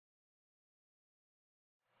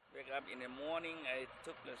up in the morning. I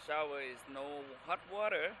took the shower. It's no hot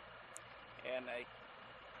water, and I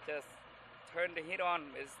just turned the heat on.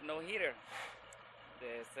 It's no heater.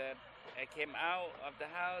 They said I came out of the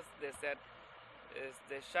house. They said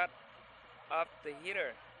they shut off the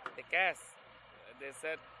heater, the gas. They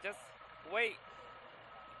said just wait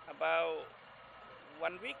about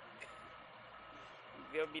 1 week.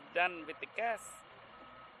 We'll be done with the gas.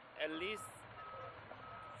 At least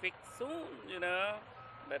fix soon,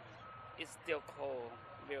 but it's still cold,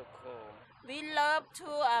 real cold. We love to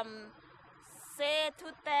say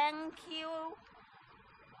to thank you.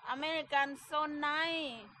 Americans so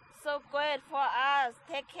nice, so great for us,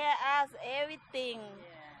 take care us everything.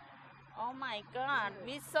 Yeah. Oh my God,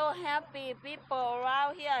 we so happy. People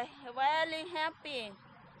around here very happy.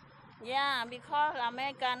 Yeah, because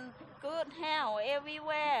American good health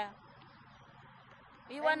everywhere.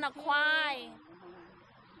 We wanna cry.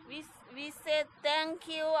 We say thank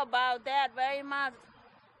you about that very much.